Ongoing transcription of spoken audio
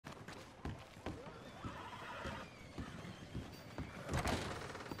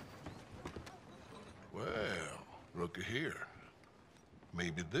looky here.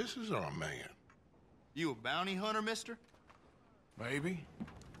 Maybe this is our man. You a bounty hunter, mister? Maybe.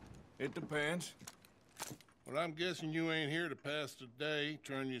 It depends. Well, I'm guessing you ain't here to pass the day,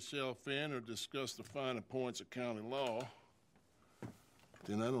 turn yourself in, or discuss the finer points of county law.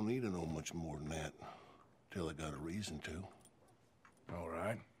 Then I don't need to know much more than that, till I got a reason to. All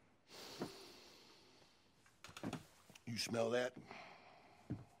right. You smell that?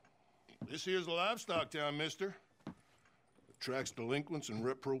 This here's a livestock town, mister. Attracts delinquents and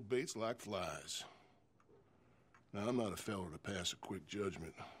reprobates like flies. Now, I'm not a fellow to pass a quick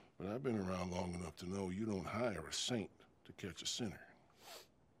judgment, but I've been around long enough to know you don't hire a saint to catch a sinner.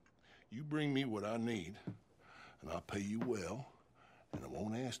 You bring me what I need, and I'll pay you well, and I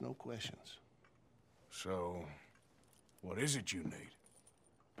won't ask no questions. So, what is it you need?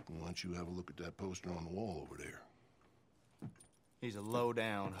 Why don't you have a look at that poster on the wall over there? He's a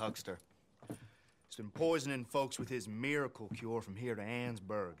low-down huckster. He's been poisoning folks with his miracle cure from here to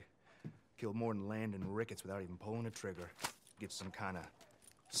Annesburg. Killed more than Landon Ricketts without even pulling a trigger. Gets some kind of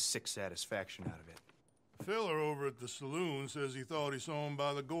sick satisfaction out of it. The fella over at the saloon says he thought he saw him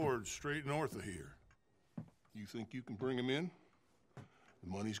by the gorge straight north of here. You think you can bring him in? The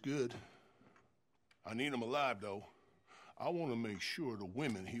money's good. I need him alive, though. I want to make sure the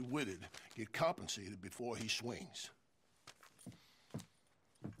women he witted get compensated before he swings.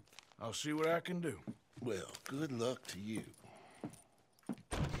 I'll see what I can do. Well, good luck to you.